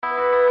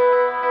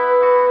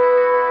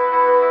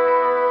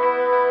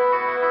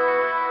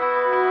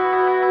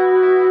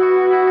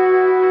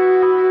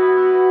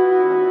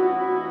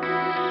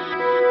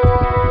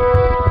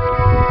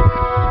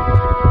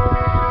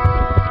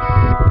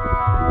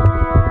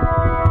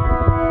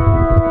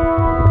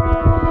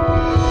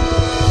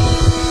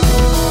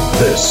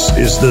This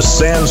is the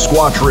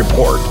Sandsquatch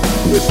Report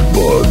with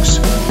Bugs,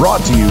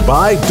 brought to you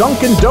by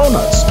Dunkin'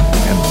 Donuts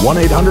and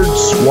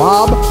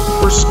 1-800-SQUAB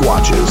for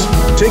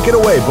Squatches. Take it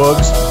away,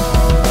 Bugs.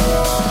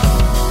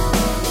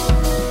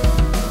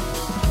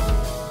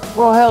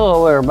 Well,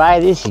 hello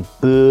everybody, this is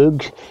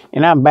Bugs,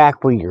 and I'm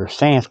back with your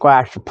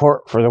Sandsquatch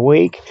Report for the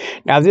week.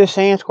 Now, this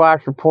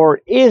Sandsquatch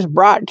Report is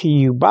brought to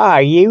you by,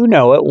 you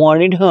know it,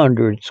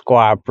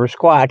 1-800-SQUAB for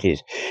Squatches.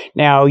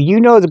 Now, you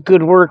know the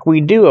good work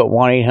we do at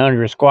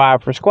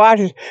 1-800-SQUAB for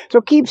Squatches,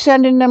 so keep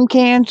sending them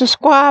cans of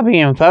squab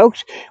in,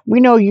 folks.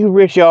 We know you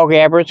rich y'all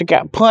gabbers have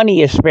got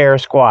plenty of spare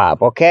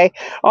squab, okay?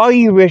 All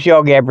you rich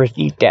y'all gabbers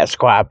eat that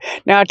squab.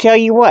 Now, I'll tell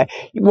you what,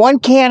 one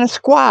can of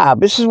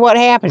squab, this is what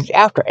happens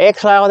after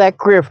exile that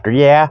grifter.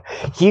 Yeah,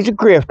 he's a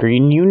grifter,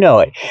 and you know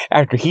it.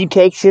 After he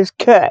takes his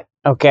cut,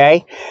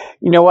 okay,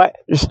 you know what?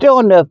 There's still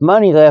enough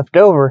money left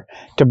over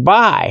to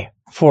buy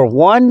for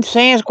one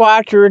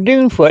Sandsquatch or a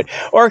Dunefoot,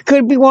 or it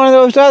could be one of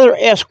those other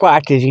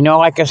S-Squatches, you know,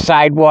 like a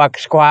Sidewalk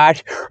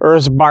Squatch, or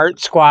a Bart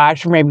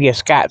Squatch, or maybe a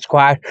Scott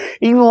Squatch,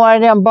 even one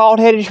of them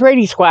bald-headed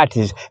Shreddy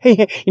Squatches.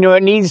 You know,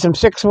 it needs some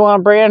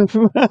 6-1 brand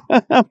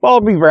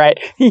bald be right.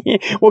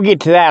 We'll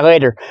get to that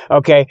later,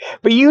 okay?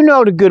 But you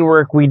know the good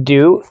work we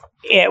do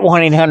at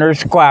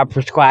 1-800-SQUAB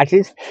for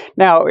Squatches.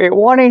 Now, at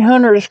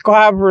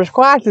 1-800-SQUAB for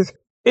Squatches,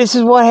 this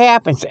is what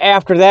happens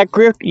after that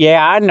grift.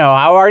 Yeah, I know,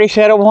 I already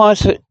said it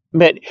once,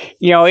 but,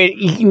 you know,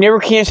 you never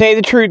can say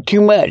the truth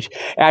too much.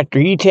 After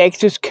he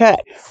takes his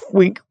cut,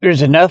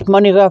 there's enough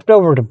money left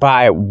over to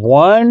buy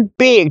one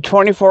big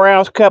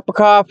 24-ounce cup of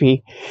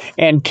coffee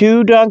and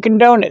 2 Dunkin'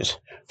 Donuts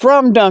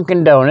from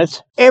Dunkin'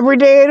 Donuts every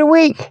day of the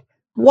week.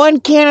 One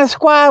can of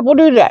squab will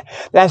do that.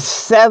 That's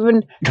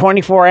 7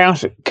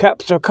 24-ounce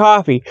cups of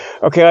coffee.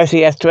 Okay, let's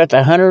see, that's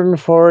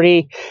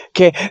 140.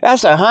 Okay,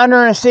 that's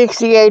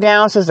 168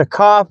 ounces of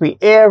coffee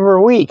every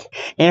week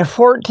and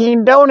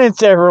 14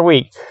 donuts every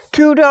week.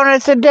 2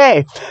 donuts a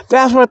day.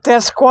 That's what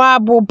that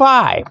squab will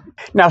buy.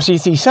 Now,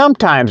 see,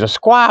 sometimes a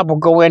squab will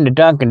go into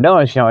Dunkin'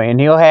 Donuts, you know,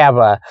 and he'll have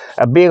a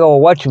big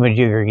old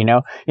whatchamajigger, you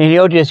know, and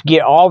he'll just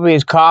get all of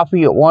his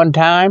coffee at one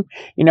time,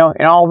 you know,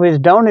 and all of his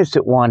donuts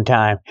at one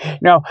time.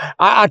 Now,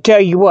 I'll tell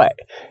you what,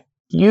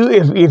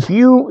 if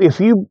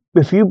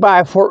you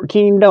buy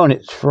 14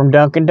 donuts from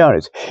Dunkin'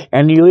 Donuts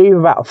and you leave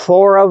about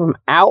 4 of them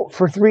out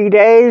for 3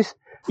 days,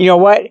 you know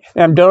what?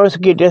 Them donuts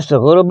will get just a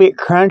little bit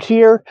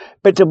crunchier,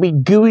 but they'll be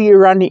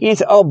gooier on the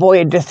inside. Oh boy,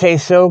 it just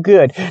tastes so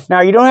good.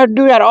 Now, you don't have to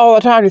do that all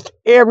the time. Just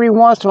every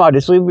once in a while,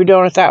 just leave your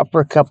donuts out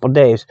for a couple of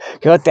days.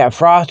 You let that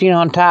frosting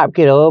on top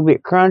get a little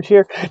bit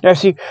crunchier. Now,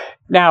 see,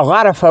 now a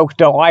lot of folks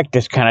don't like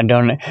this kind of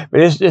donut, but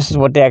this is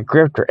what that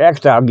Grifter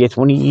Exile gets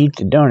when he eats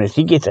the donuts.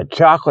 He gets a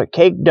chocolate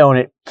cake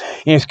donut,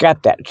 and it's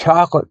got that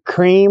chocolate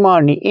cream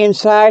on the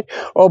inside.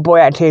 Oh boy,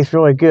 that tastes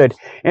really good.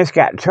 And it's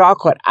got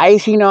chocolate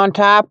icing on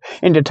top,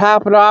 and to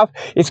top it off,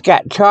 it's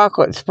got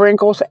chocolate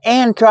sprinkles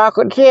and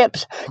chocolate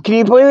chips. Can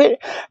you believe it?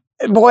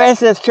 Boy, that's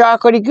just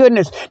chocolatey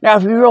goodness. Now,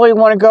 if you really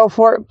want to go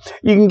for it,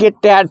 you can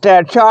get that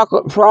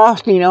chocolate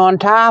frosting on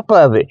top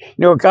of it. You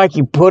know, like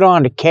you put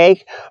on the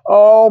cake.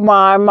 Oh,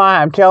 my,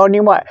 I'm telling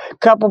you what. A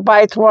couple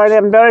bites of one of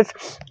them donuts,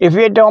 if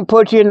it don't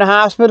put you in the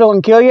hospital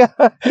and kill you,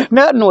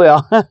 nothing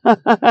will.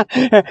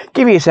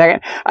 Give me a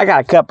second. I got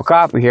a cup of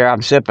coffee here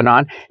I'm sipping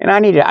on, and I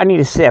need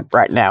a sip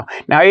right now.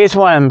 Now, it's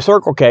one of them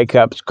Circle K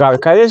cups,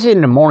 because this is in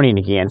the morning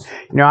again.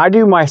 You know, I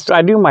do my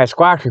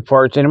Squatch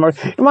reports in the morning.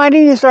 You know what I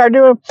need to start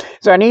doing?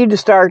 So I need to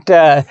start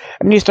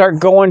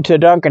going to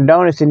Dunkin'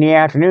 Donuts in the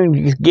afternoon.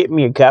 You just get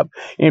me a cup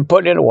and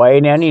put it away,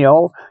 and then, you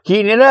know,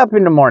 heating it up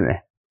in the morning.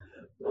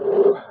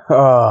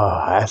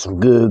 Oh, that's some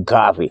good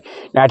coffee.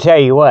 Now, I tell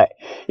you what,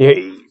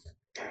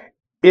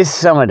 this is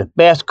some of the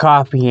best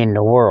coffee in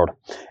the world.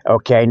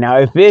 Okay, now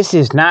if this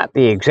is not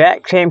the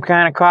exact same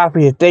kind of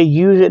coffee that they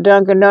use at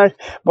Dunkin' Donuts,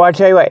 boy, I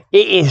tell you what,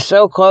 it is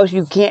so close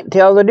you can't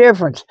tell the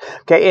difference.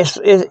 Okay, it's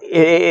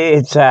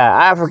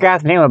I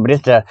forgot the name of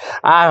it, but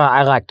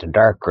I like the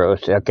dark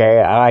roast.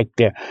 Okay, I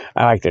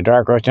like the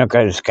dark roast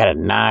because it's got a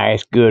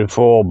nice, good,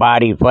 full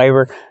body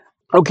flavor.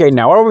 Okay,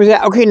 now, what was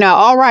that? Okay, now,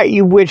 all right,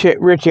 you rich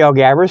y'all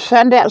gabbers,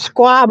 send that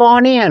squab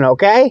on in,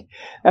 okay?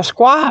 That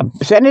squab,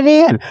 send it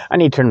in. I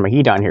need to turn my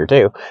heat on here,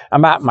 too.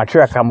 I'm out in my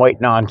truck. I'm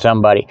waiting on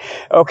somebody.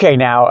 Okay,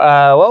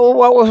 now,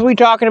 what was we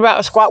talking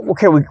about? Squab?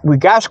 Okay, we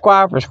got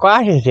squab for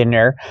squatches in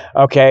there.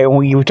 Okay,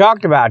 when you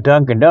talked about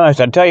Dunkin' Donuts,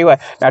 I'll tell you what.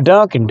 Now,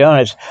 Dunkin'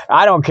 Donuts,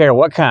 I don't care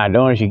what kind of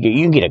donuts you get.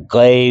 You can get a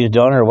glazed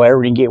donut or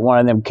whatever. You can get one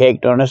of them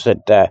cake donuts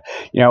that,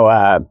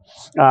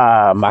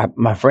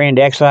 my friend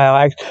Exile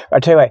likes. I'll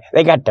tell you what,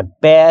 they got the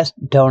best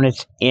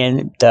donuts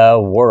in the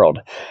world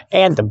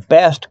and the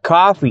best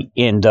coffee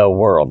in the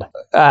world.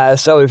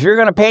 So if you're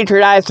going to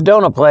patronize the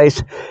donut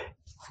place,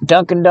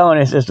 Dunkin'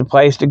 Donuts is the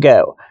place to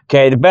go.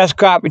 Okay, the best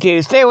coffee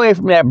too. Stay away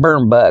from that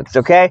burnt bugs.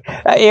 Okay,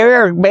 have you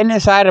ever been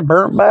inside of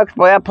burnt bugs?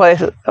 Boy,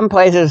 some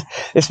places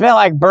they smell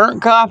like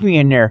burnt coffee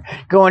in there.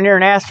 Go in there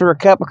and ask for a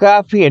cup of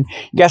coffee, and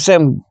you got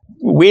some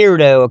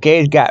weirdo, okay?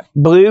 He's got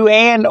blue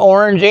and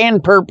orange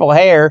and purple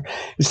hair,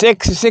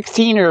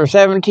 16 or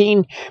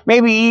 17,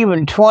 maybe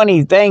even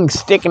 20 things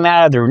sticking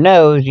out of their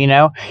nose, you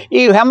know?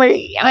 How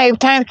many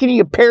times can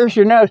you pierce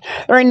your nose?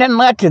 There ain't nothing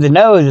left to the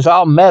nose. It's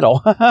all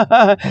metal.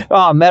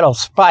 All metal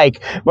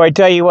spike. But I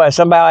tell you what,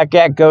 somebody like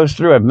that goes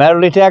through a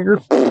metal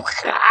detector.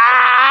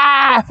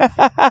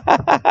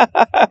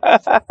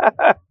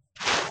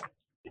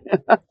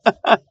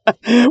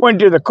 Went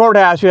to the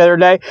courthouse the other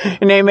day,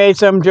 and they made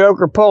some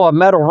joker pull a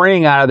metal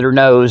ring out of their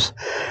nose.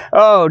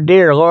 Oh,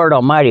 dear Lord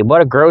Almighty!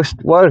 What a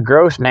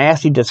gross,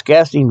 nasty,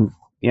 disgusting,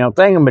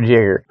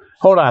 thingamajigger.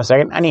 Hold on a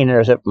second. I need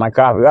another sip of my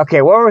coffee.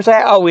 Okay, what was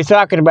that? Oh, we're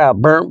talking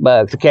about burnt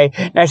bugs, okay?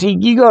 Now, see,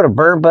 you go to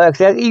burnt bugs,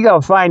 you go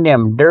find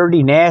them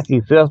dirty,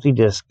 nasty, filthy,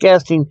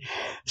 disgusting,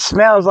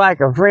 smells like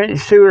a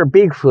French sewer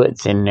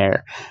Bigfoots in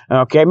there,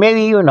 okay?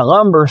 Maybe even a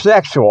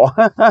lumbersexual.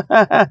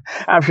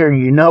 I'm sure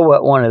you know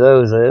what one of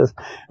those is.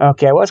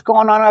 Okay, what's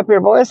going on up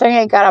here? Boy, this thing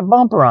ain't got a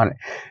bumper on it.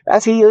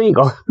 That's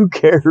illegal. Who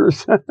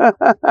cares?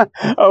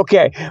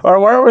 Okay, or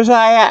where was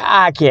I at?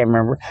 I can't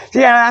remember.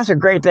 See, that's a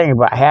great thing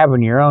about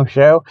having your own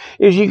show,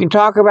 is you can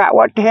talk about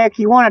what the heck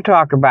you want to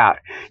talk about.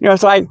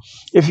 It's like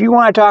if you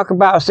want to talk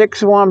about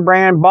 6-1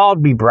 brand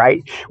Bald Be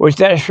Bright, which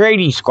that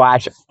Shady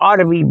Squatch ought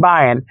to be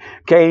buying,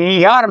 okay,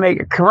 he ought to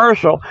make a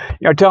commercial,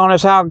 telling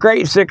us how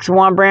great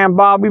 6-1 brand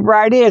Bald Be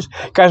Bright is,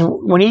 because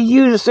when he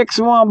uses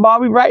 6-1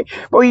 Bald Be Bright,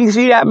 well, you can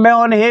see that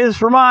melon of his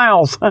for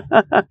miles.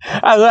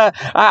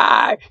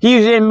 He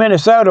was in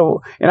Minnesota,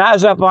 and I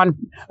was up on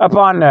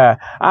the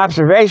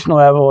observation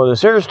level of the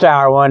search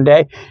tower one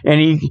day,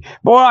 and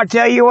boy, I'll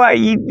tell you what,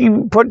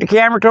 you put the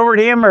camera toward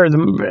him or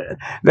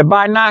the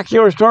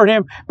binoculars toward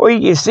him, boy,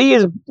 you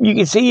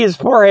can see his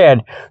forehead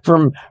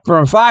from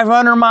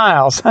 500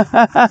 miles.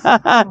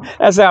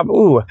 That's how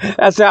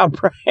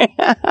bright.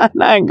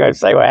 I ain't gonna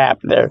say what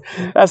happened there.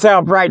 That's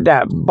how bright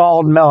that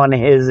bald melon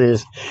of his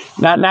is.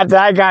 Not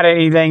that I got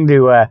anything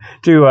to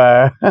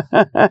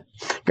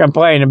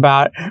complain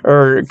about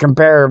or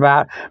compare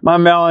about. My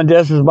melon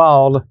just is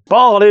bald.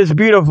 Bald is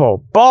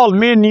beautiful. Bald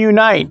men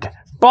unite.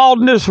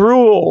 Baldness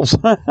rules.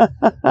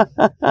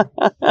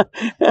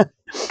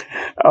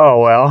 Oh,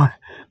 well.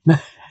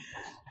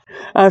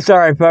 I'm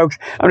sorry, folks.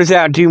 I'm just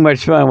having too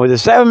much fun with it.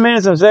 7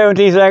 minutes and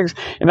 17 seconds,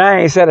 and I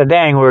ain't said a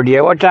dang word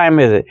yet. What time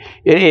is it?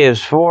 It is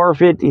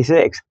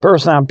 4:56.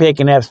 Person I'm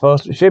picking up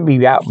should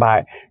be out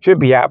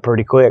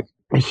pretty quick.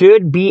 It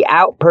should be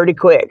out pretty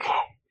quick.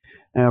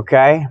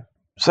 Okay?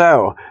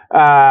 So,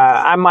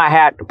 I might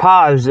have to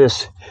pause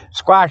this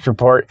Squatch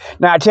Report.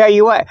 Now, I tell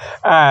you what,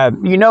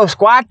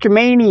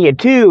 Squatchamania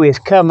 2 is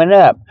coming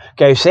up.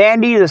 Okay,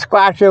 Sandy the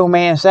Squatcho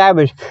Man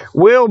Savage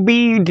will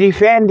be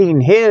defending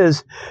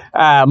his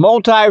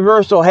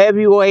multiversal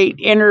heavyweight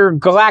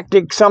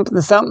intergalactic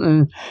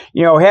something,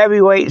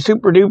 heavyweight,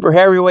 super duper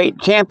heavyweight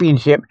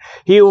championship.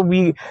 He will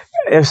be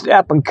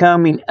up and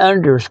coming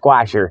under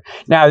Squatcher.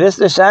 Now,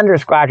 this under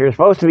Squatcher is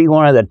supposed to be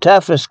one of the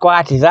toughest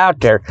Squatches out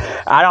there.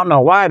 I don't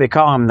know why they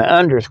call him the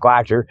under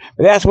Squatcher,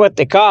 but that's what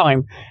they call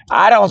him.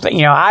 I don't think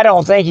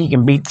he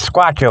can beat the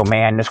Squatcho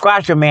Man. The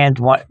Squatcho Man's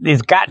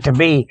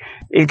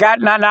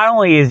not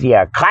only is he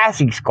a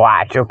classic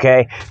Squatch,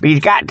 okay, but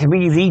he's got to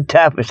be the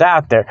toughest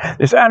out there.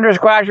 This under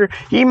Squatcher,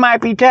 he might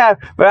be tough,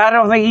 but I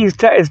don't think he's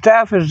as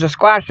tough as the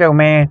Squatcho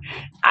Man.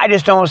 I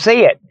just don't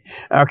see it.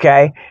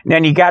 Okay, and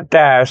then you got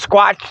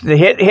Squatch, the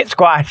hit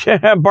Squatch,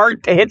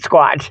 Bart the hit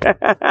Squatch.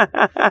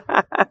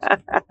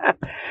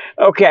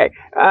 Okay,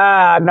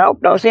 nope,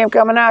 don't see him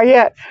coming out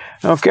yet.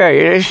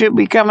 Okay, it should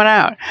be coming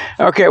out.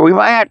 Okay, we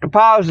might have to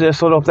pause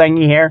this little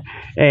thingy here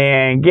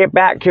and get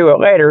back to it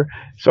later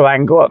so I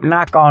can go up and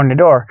knock on the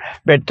door.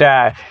 But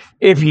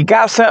if you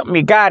got something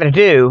you got to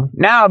do,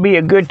 now would be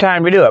a good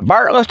time to do it.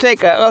 Bart, let's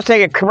take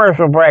a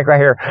commercial break right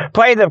here.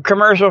 Play the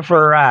commercial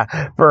for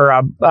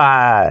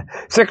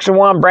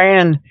 6-1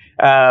 brand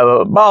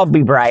Bald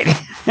Be Bright.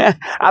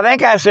 I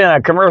think I sent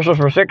a commercial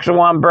for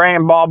 6-1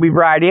 brand Bald Be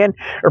Bright in,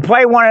 or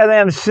play one of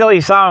them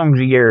silly songs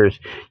of yours.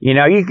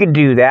 You could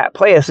do that.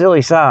 Play a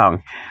silly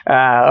song.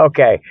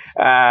 Okay.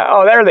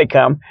 Oh, there they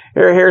come.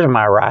 Here's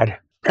my ride.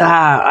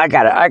 I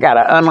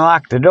gotta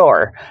unlock the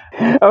door.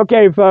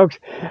 Okay, folks.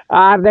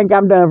 I think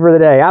I'm done for the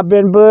day. I've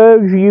been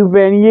Bugs. You've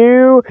been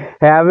you.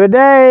 Have a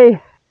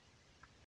day.